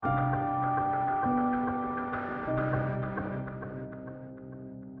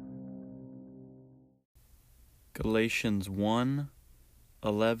Galatians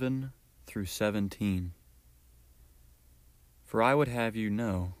 1:11 through 17. For I would have you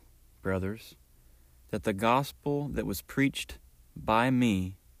know, brothers, that the gospel that was preached by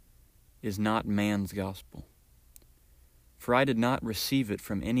me is not man's gospel. For I did not receive it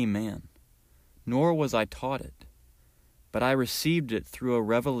from any man, nor was I taught it, but I received it through a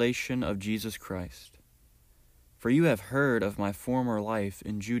revelation of Jesus Christ. For you have heard of my former life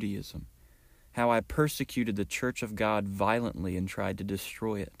in Judaism, how I persecuted the church of God violently and tried to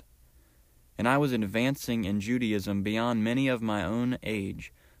destroy it. And I was advancing in Judaism beyond many of my own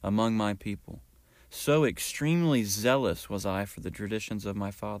age among my people. So extremely zealous was I for the traditions of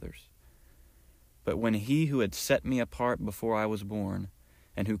my fathers. But when he who had set me apart before I was born,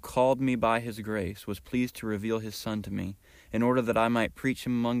 and who called me by his grace, was pleased to reveal his Son to me, in order that I might preach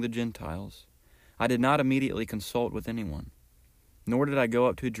him among the Gentiles, I did not immediately consult with anyone. Nor did I go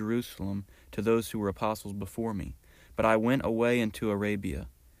up to Jerusalem to those who were apostles before me, but I went away into Arabia,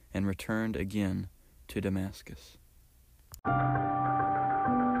 and returned again to Damascus.